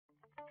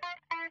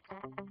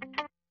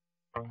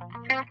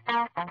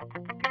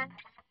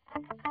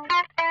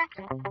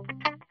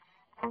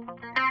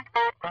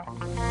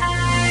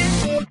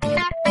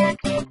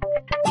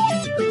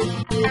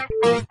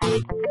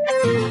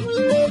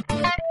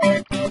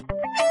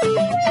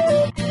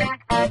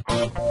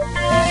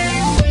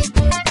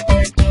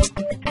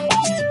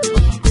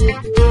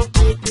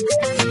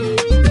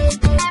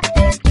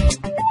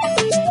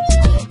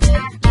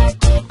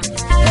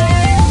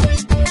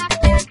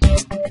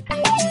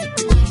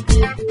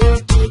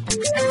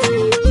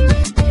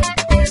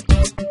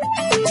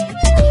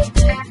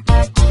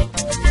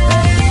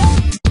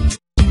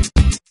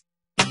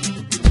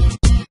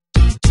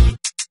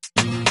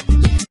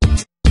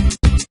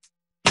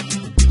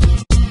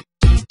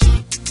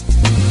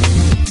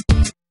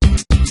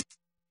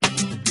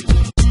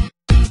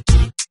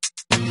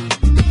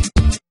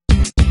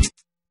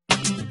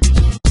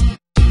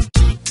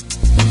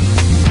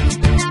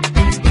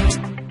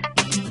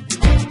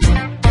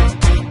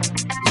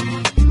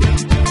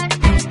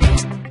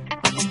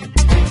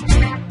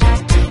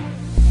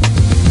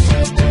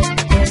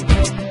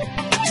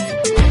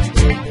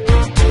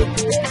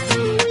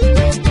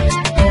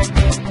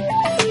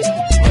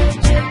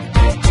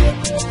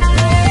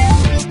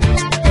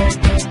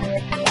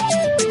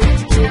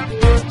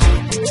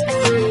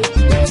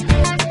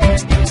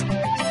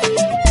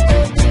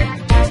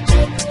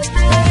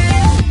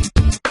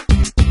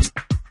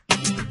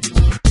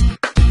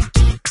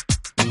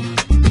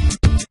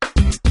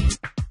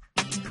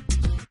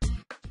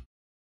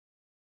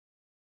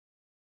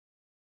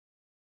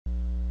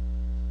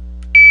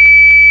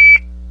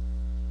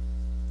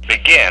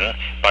Begin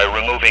by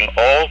removing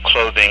all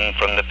clothing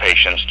from the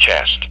patient's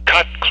chest.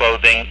 Cut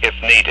clothing if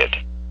needed.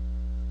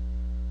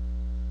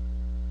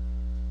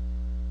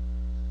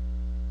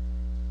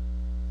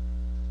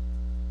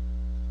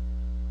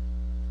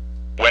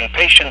 When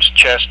patient's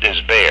chest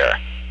is bare,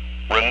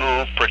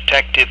 remove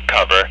protective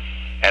cover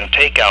and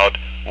take out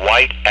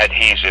white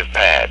adhesive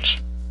pads.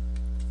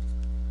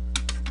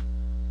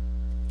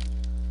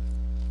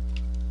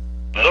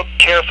 Look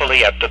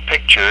carefully at the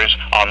pictures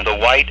on the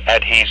white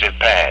adhesive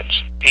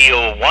pads.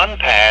 Peel one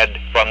pad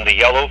from the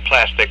yellow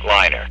plastic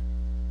liner.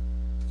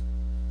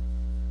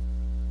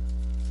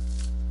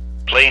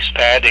 Place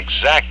pad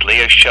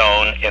exactly as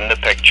shown in the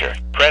picture.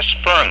 Press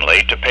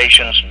firmly to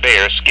patient's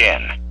bare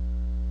skin.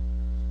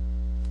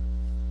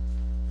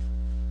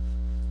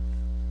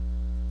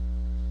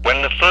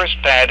 When the first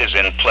pad is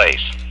in place,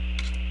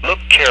 look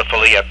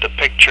carefully at the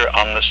picture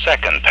on the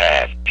second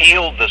pad.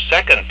 Peel the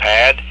second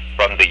pad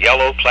from the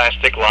yellow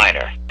plastic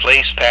liner.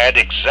 Place pad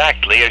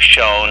exactly as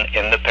shown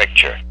in the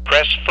picture.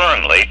 Press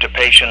firmly to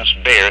patient's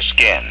bare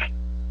skin.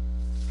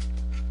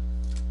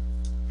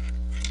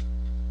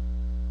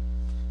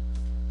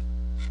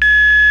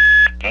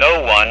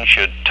 No one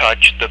should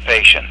touch the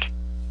patient.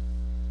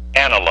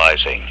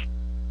 Analyzing.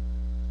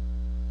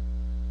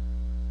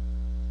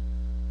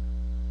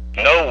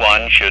 No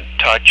one should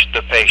touch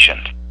the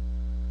patient.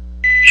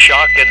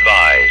 Shock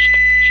advised.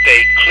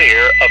 Stay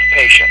clear of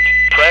patient.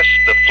 Press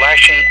the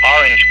flashing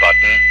orange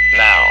button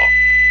now.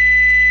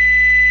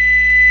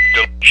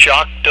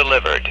 Shock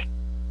delivered.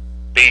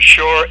 Be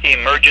sure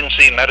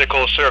emergency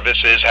medical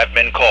services have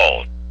been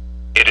called.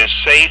 It is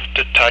safe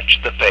to touch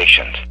the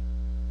patient.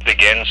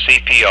 Begin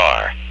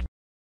CPR.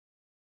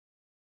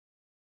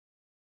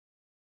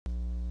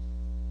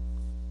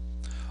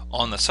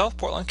 On the South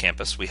Portland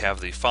campus, we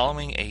have the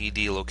following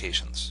AED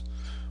locations.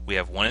 We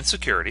have one in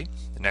security,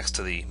 next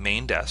to the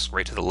main desk,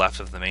 right to the left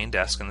of the main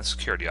desk in the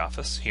security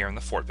office, here in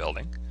the Fort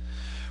Building.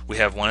 We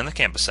have one in the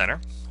campus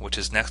center, which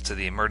is next to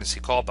the emergency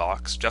call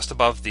box, just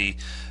above the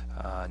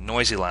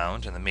noisy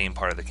lounge in the main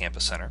part of the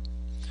campus center.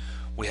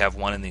 We have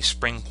one in the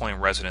Spring Point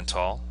Residence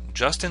Hall,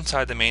 just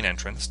inside the main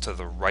entrance to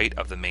the right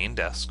of the main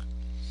desk.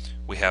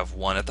 We have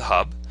one at the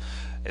hub.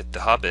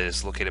 The hub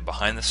is located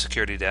behind the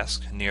security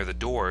desk, near the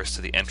doors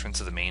to the entrance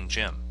of the main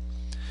gym.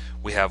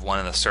 We have one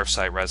in the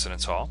Surfside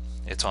Residence Hall.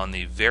 It's on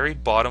the very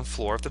bottom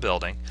floor of the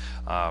building,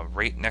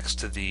 right next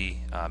to the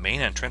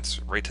main entrance,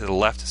 right to the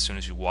left as soon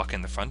as you walk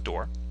in the front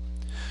door.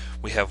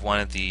 We have one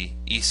at the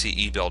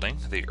ECE building,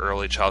 the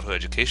Early Childhood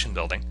Education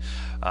building,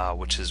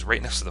 which is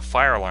right next to the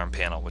fire alarm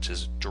panel, which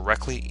is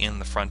directly in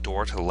the front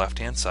door to the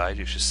left-hand side.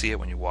 You should see it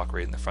when you walk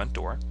right in the front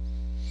door.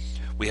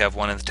 We have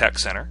one in the Tech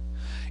Center.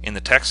 In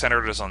the Tech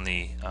Center, it is on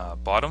the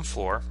bottom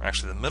floor,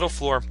 actually the middle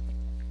floor,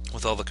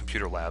 with all the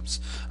computer labs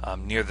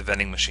near the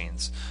vending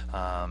machines.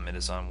 It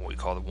is on what we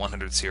call the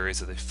 100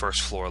 series at the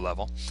first floor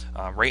level,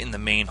 right in the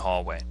main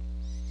hallway.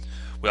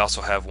 We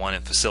also have one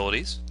in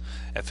facilities.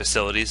 At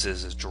facilities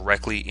is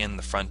directly in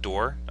the front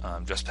door,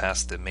 just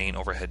past the main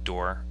overhead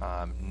door,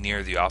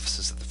 near the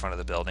offices at the front of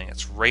the building.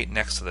 It's right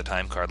next to the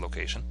time card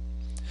location.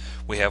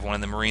 We have one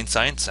in the Marine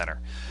Science Center.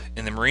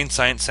 In the Marine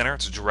Science Center,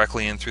 it's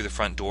directly in through the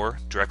front door,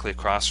 directly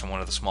across from one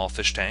of the small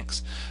fish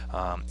tanks,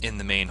 in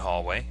the main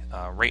hallway,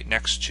 right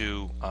next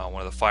to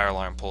one of the fire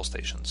alarm pull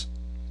stations.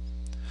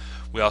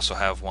 We also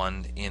have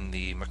one in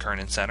the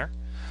McKernan Center.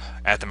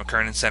 At the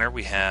McKernan Center,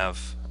 we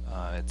have,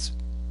 it's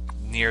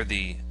near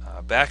the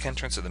back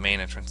entrance or the main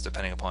entrance,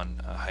 depending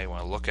upon how you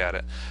want to look at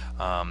it,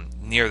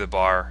 near the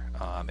bar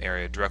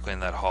area, directly in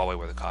that hallway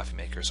where the coffee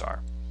makers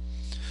are.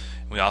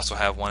 We also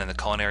have one in the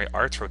Culinary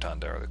Arts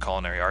Rotunda, or the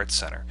Culinary Arts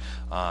Center.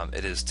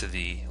 It is to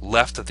the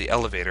left of the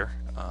elevator.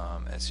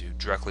 As you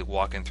directly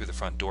walk in through the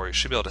front door, you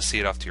should be able to see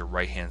it off to your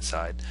right hand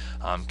side,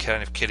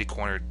 kind of kitty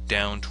cornered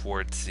down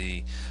towards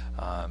the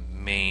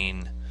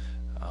main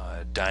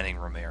dining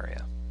room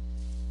area.